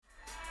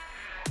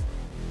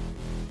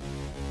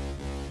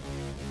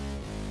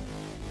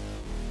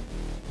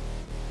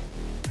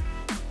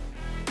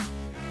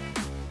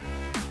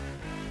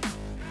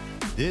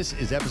This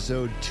is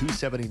episode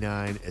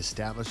 279,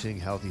 Establishing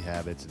Healthy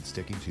Habits and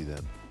Sticking to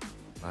Them.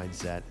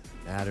 Mindset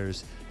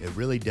matters. It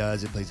really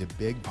does. It plays a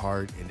big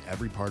part in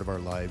every part of our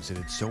lives, and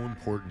it's so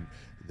important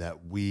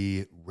that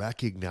we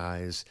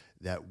recognize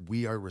that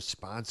we are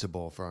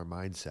responsible for our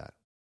mindset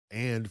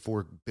and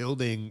for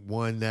building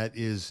one that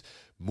is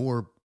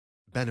more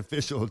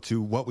beneficial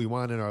to what we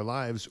want in our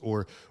lives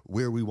or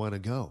where we want to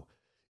go.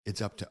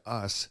 It's up to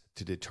us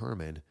to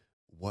determine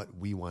what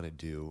we want to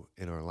do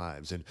in our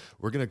lives. And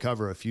we're going to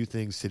cover a few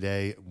things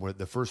today. Where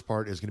the first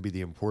part is going to be the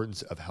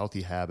importance of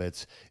healthy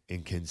habits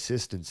and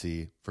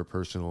consistency for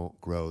personal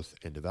growth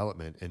and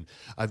development. And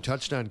I've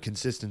touched on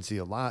consistency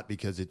a lot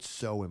because it's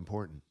so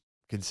important.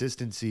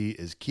 Consistency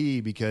is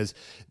key because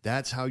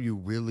that's how you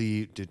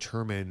really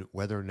determine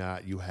whether or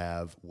not you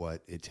have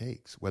what it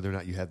takes, whether or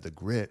not you have the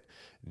grit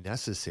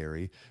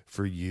necessary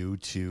for you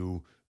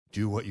to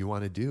do what you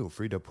want to do,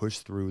 for you to push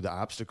through the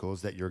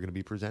obstacles that you're going to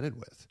be presented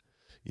with.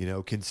 You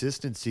know,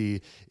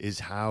 consistency is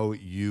how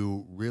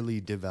you really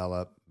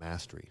develop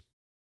mastery.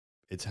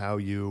 It's how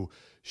you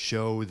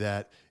show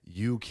that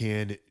you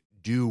can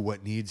do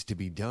what needs to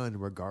be done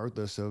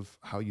regardless of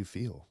how you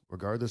feel,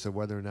 regardless of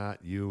whether or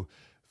not you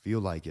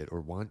feel like it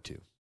or want to.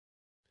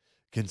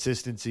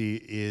 Consistency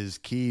is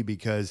key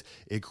because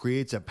it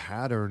creates a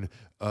pattern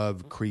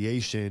of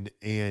creation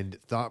and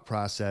thought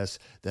process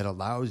that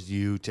allows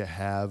you to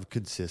have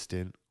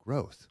consistent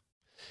growth.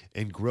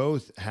 And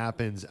growth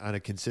happens on a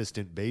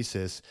consistent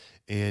basis.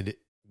 And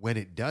when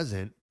it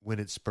doesn't, when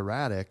it's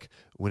sporadic,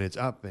 when it's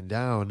up and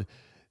down,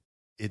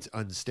 it's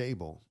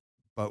unstable.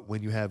 But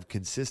when you have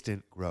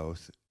consistent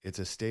growth, it's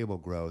a stable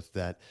growth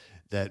that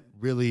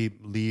really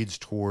leads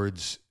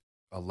towards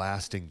a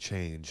lasting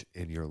change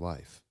in your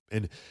life.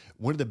 And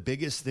one of the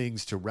biggest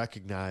things to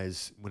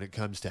recognize when it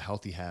comes to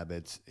healthy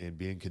habits and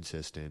being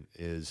consistent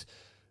is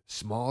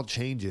small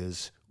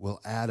changes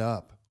will add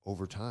up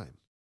over time.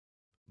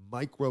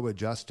 Micro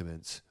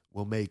adjustments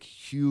will make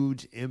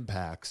huge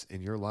impacts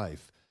in your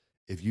life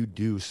if you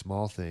do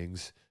small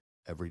things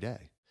every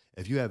day.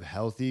 If you have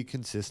healthy,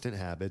 consistent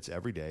habits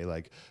every day,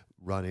 like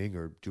running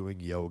or doing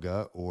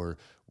yoga or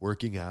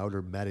working out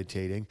or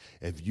meditating,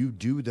 if you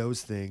do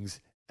those things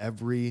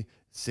every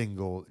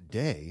single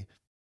day,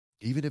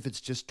 even if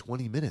it's just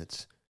 20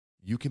 minutes,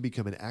 you can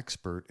become an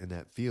expert in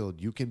that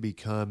field. You can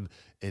become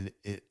an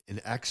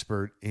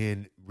expert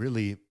in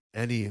really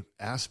any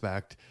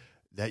aspect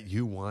that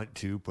you want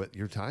to put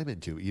your time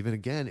into, even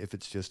again, if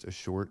it's just a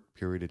short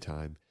period of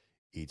time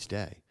each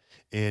day.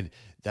 And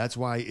that's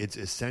why it's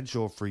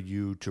essential for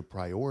you to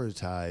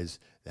prioritize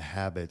the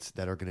habits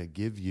that are going to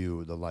give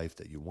you the life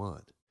that you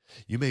want.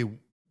 You may,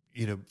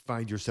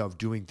 find yourself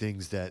doing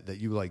things that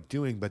you like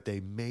doing, but they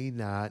may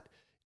not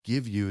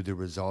give you the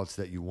results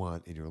that you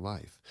want in your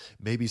life.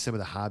 Maybe some of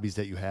the hobbies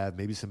that you have,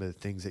 maybe some of the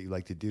things that you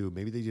like to do,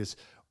 maybe they just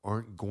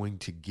aren't going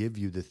to give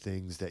you the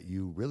things that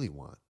you really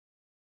want.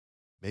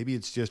 Maybe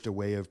it's just a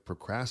way of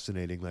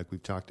procrastinating, like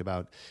we've talked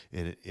about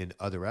in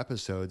other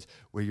episodes,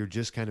 where you're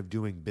just kind of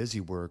doing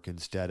busy work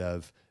instead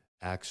of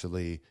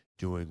actually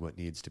doing what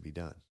needs to be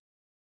done.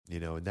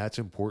 And that's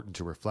important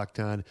to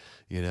reflect on.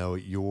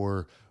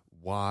 Your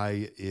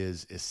why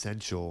is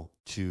essential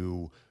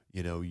to,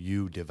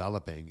 you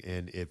developing.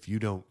 And if you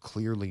don't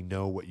clearly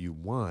know what you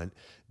want,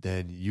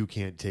 then you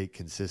can't take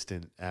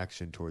consistent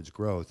action towards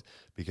growth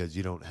because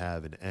you don't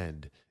have an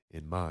end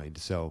in mind.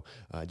 So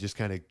just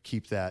kind of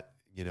keep that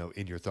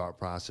in your thought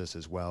process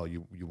as well.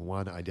 You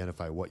want to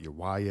identify what your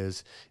why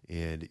is,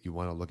 and you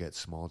want to look at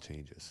small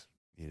changes.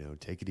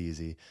 Take it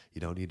easy.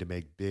 You don't need to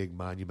make big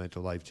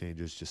monumental life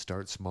changes. Just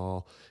start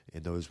small,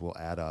 and those will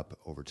add up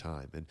over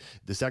time. And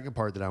the second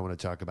part that I want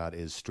to talk about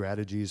is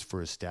strategies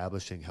for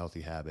establishing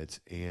healthy habits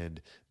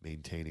and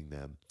maintaining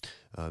them.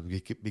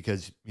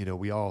 Because,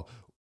 we all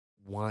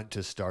want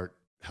to start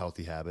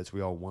healthy habits.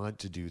 We all want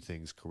to do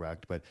things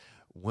correct. But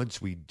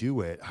once we do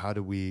it, how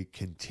do we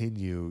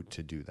continue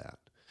to do that?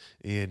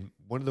 And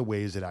one of the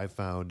ways that I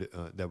found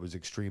that was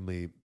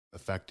extremely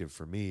effective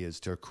for me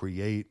is to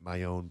create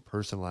my own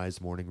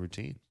personalized morning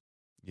routine,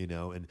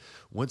 and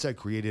once I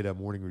created a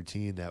morning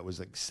routine that was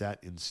like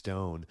set in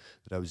stone,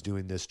 that I was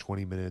doing this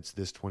 20 minutes,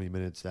 this 20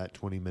 minutes, that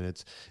 20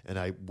 minutes, and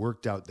I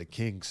worked out the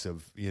kinks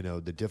of,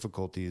 the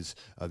difficulties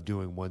of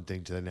doing one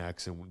thing to the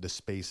next and the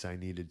space I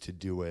needed to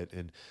do it.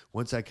 And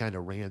once I kind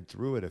of ran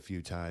through it a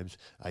few times,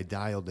 I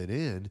dialed it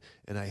in,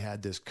 and I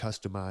had this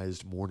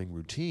customized morning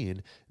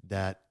routine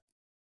that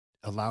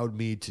allowed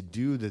me to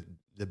do the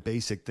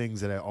basic things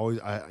that I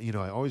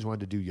always wanted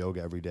to do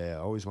yoga every day. I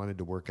always wanted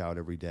to work out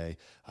every day.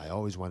 I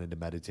always wanted to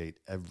meditate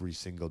every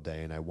single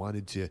day. And I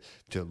wanted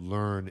to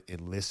learn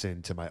and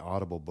listen to my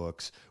Audible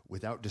books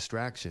without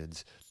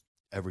distractions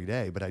every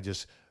day, but I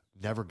just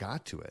never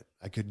got to it.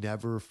 I could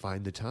never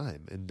find the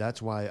time. And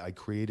that's why I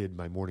created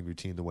my morning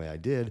routine the way I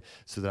did,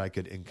 so that I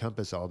could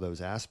encompass all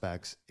those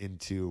aspects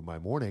into my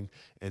morning.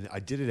 And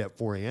I did it at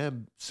 4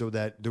 a.m. so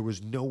that there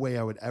was no way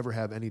I would ever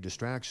have any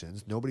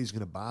distractions. Nobody's going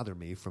to bother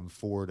me from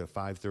 4 to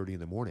 5:30 in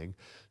the morning.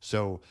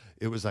 So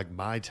it was like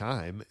my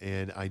time.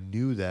 And I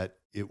knew that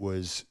it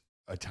was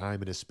a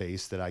time and a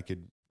space that I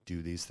could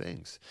do these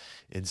things.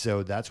 And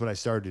so that's what I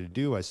started to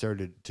do. I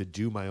started to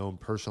do my own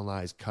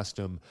personalized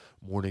custom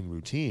morning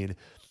routine,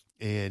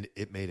 and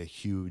it made a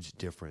huge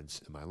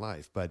difference in my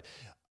life. But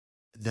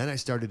then I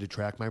started to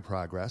track my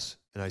progress,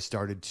 and I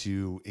started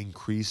to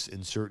increase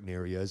in certain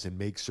areas and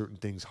make certain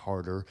things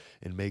harder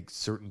and make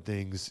certain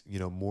things,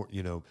 more,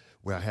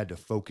 where I had to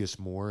focus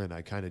more. And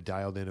I kind of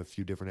dialed in a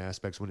few different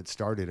aspects. When it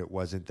started, it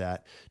wasn't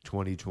that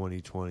 20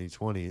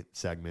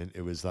 segment.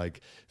 It was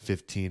like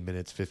 15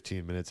 minutes,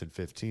 15 minutes, and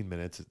 15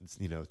 minutes,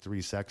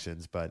 3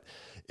 sections. But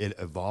it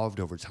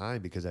evolved over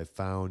time because I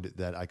found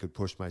that I could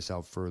push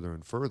myself further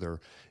and further.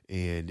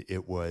 And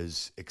it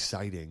was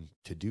exciting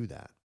to do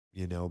that.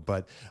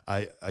 But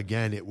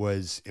it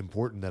was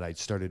important that I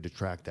started to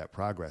track that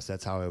progress.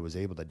 That's how I was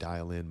able to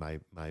dial in my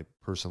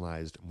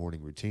personalized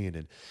morning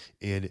routine,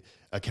 and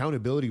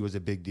accountability was a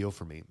big deal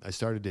for me. I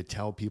started to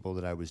tell people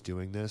that I was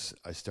doing this.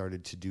 I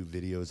started to do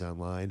videos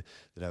online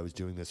that I was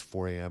doing this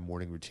 4 a.m.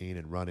 morning routine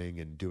and running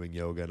and doing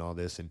yoga and all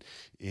this. And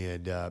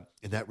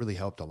that really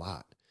helped a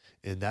lot.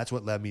 And that's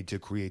what led me to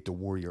create the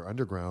Warrior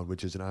Underground,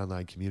 which is an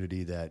online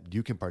community that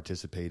you can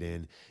participate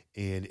in.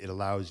 And it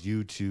allows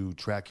you to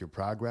track your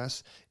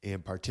progress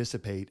and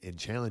participate in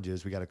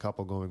challenges. We got a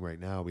couple going right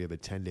now. We have a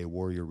 10-day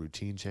Warrior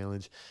Routine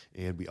Challenge,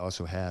 and we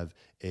also have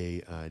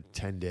a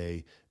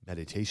 10-day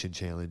meditation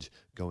challenge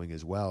going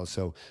as well.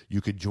 So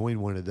you could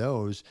join one of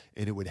those,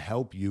 and it would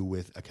help you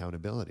with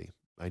accountability.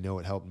 I know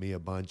it helped me a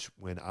bunch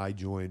when I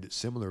joined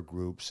similar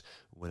groups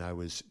when I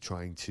was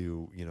trying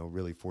to,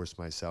 really force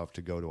myself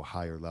to go to a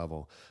higher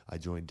level. I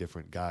joined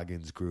different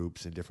Goggins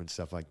groups and different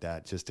stuff like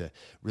that just to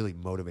really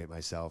motivate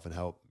myself and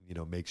help,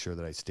 make sure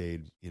that I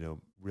stayed,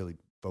 really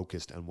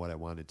focused on what I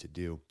wanted to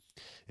do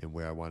and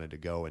where I wanted to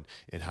go,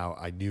 and how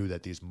I knew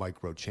that these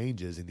micro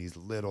changes in these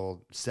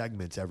little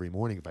segments every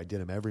morning, if I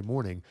did them every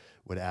morning,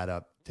 would add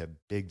up to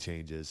big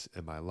changes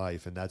in my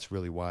life. And that's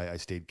really why I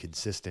stayed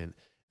consistent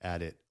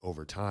at it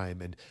over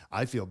time. And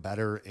I feel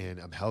better and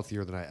I'm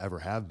healthier than I ever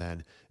have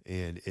been.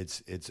 And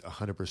it's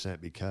 100%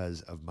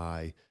 because of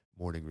my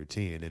morning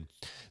routine. And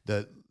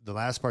the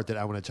last part that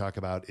I want to talk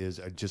about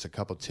is just a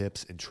couple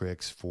tips and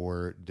tricks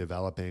for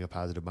developing a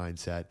positive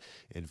mindset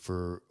and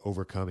for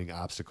overcoming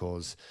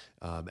obstacles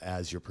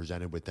as you're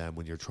presented with them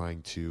when you're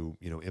trying to,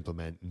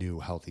 implement new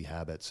healthy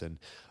habits. And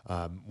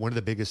one of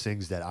the biggest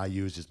things that I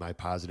use is my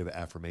positive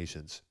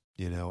affirmations.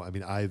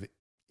 I've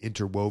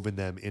interwoven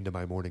them into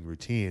my morning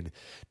routine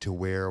to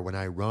where when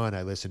I run,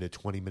 I listen to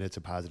 20 minutes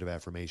of positive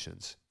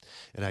affirmations,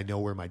 and I know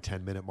where my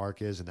 10-minute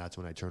mark is. And that's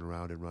when I turn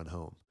around and run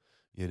home,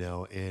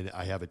 and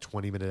I have a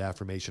 20-minute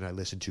affirmation I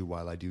listen to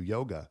while I do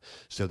yoga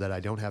so that I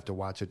don't have to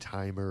watch a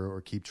timer or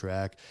keep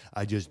track.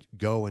 I just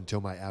go until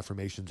my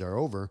affirmations are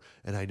over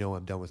and I know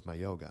I'm done with my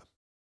yoga.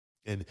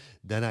 And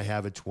then I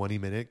have a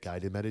 20-minute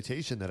guided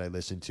meditation that I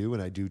listen to,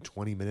 and I do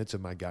 20 minutes of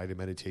my guided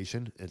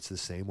meditation. It's the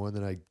same one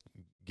that I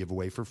give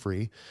away for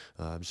free.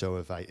 So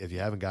if you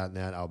haven't gotten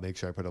that, I'll make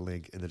sure I put a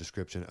link in the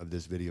description of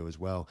this video as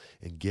well,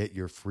 and get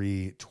your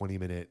free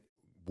 20-minute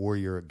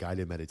Warrior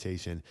guided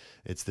meditation.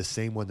 It's the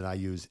same one that I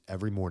use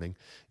every morning,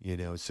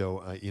 and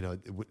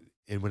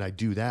when I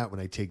do that, when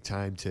I take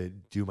time to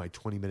do my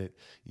 20-minute,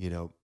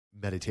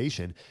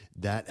 meditation,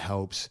 that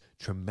helps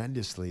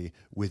tremendously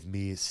with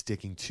me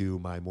sticking to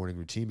my morning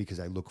routine because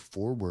I look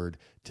forward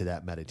to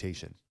that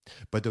meditation.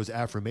 But those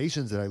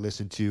affirmations that I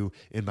listen to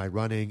in my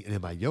running and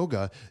in my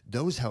yoga,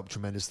 those help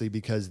tremendously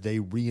because they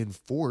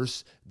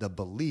reinforce the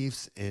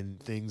beliefs and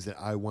things that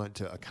I want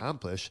to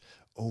accomplish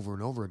over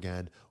and over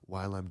again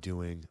while I'm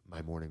doing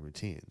my morning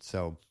routine.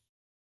 So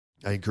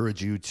I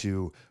encourage you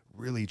to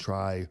really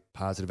try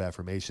positive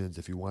affirmations.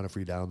 If you want a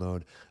free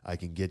download, I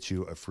can get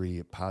you a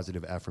free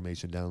positive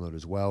affirmation download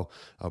as well.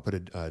 I'll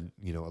put a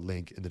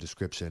link in the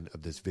description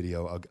of this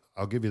video.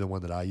 I'll give you the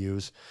one that I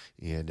use,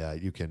 and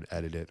you can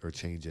edit it or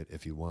change it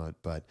if you want.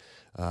 But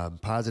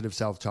positive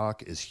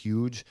self-talk is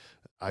huge.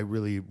 I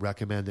really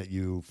recommend that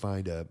you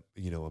find a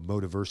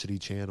Motiversity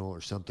channel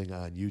or something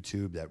on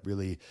YouTube that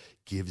really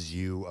gives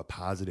you a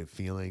positive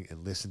feeling,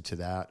 and listen to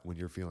that when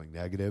you're feeling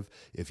negative.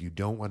 If you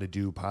don't want to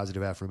do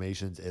positive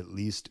affirmations, at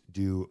least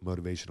do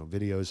motivational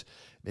videos.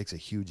 It makes a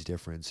huge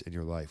difference in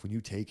your life. When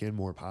you take in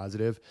more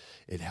positive,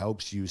 it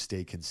helps you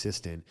stay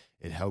consistent.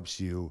 It helps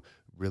you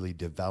really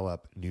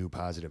develop new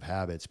positive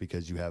habits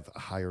because you have a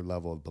higher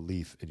level of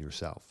belief in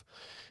yourself.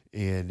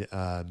 And,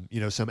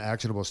 some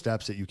actionable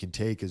steps that you can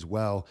take as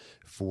well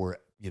for,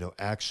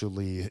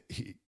 actually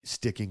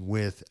sticking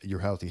with your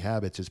healthy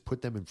habits is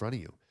put them in front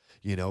of you.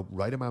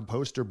 Write them on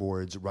poster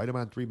boards, write them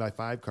on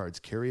 3x5 cards,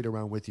 carry it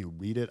around with you,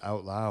 read it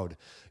out loud,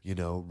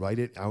 write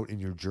it out in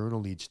your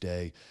journal each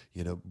day.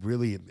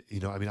 Really,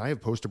 I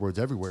have poster boards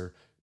everywhere,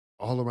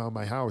 all around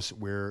my house,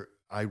 where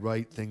I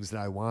write things that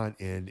I want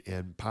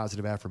and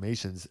positive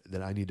affirmations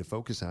that I need to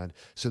focus on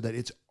so that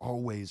it's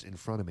always in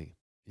front of me.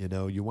 You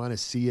know, you want to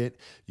see it,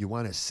 you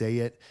want to say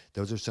it.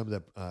 Those are some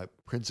of the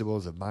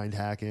principles of mind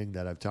hacking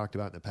that I've talked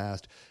about in the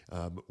past.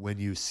 When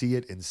you see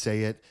it and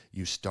say it,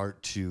 you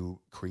start to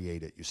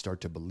create it. You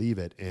start to believe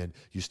it, and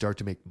you start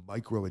to make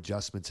micro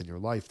adjustments in your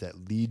life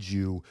that lead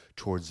you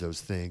towards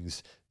those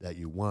things that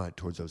you want,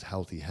 towards those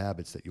healthy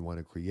habits that you want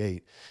to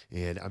create.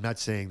 And I'm not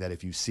saying that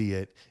if you see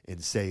it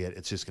and say it,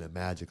 it's just going to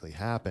magically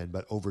happen.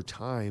 But over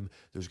time,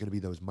 there's going to be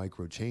those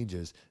micro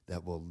changes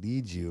that will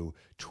lead you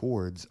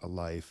towards a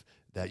life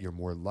that you're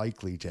more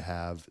likely to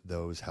have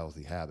those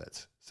healthy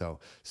habits. So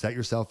set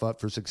yourself up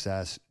for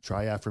success.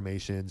 Try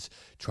affirmations.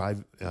 Try,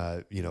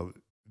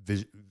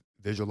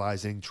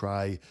 visualizing.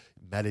 Try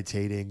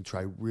meditating.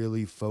 Try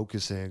really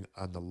focusing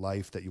on the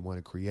life that you want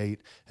to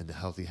create and the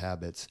healthy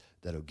habits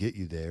that'll get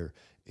you there.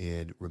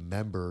 And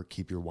remember,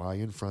 keep your why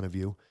in front of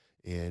you.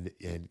 And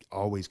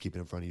always keep it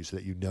in front of you so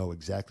that you know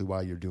exactly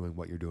why you're doing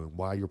what you're doing,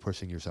 why you're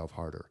pushing yourself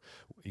harder.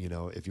 You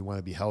know, if you want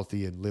to be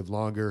healthy and live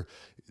longer,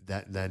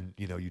 then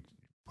you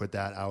put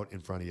that out in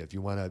front of you. If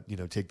you want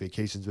to, take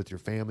vacations with your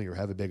family or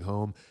have a big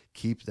home,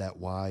 keep that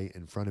why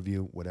in front of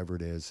you, whatever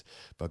it is.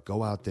 But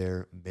go out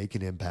there, make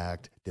an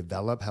impact,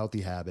 develop healthy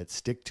habits,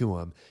 stick to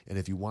them. And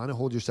if you want to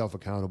hold yourself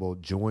accountable,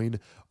 join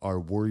our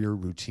Warrior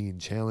Routine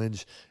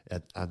Challenge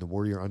on the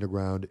Warrior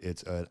Underground.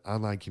 It's an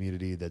online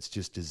community that's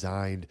just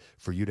designed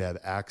for you to have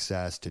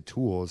access to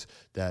tools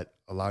that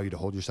allow you to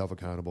hold yourself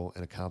accountable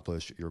and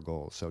accomplish your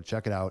goals. So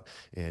check it out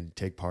and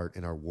take part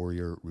in our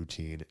Warrior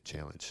Routine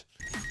Challenge.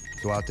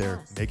 Go out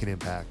there, make an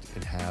impact,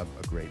 and have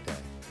a great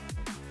day.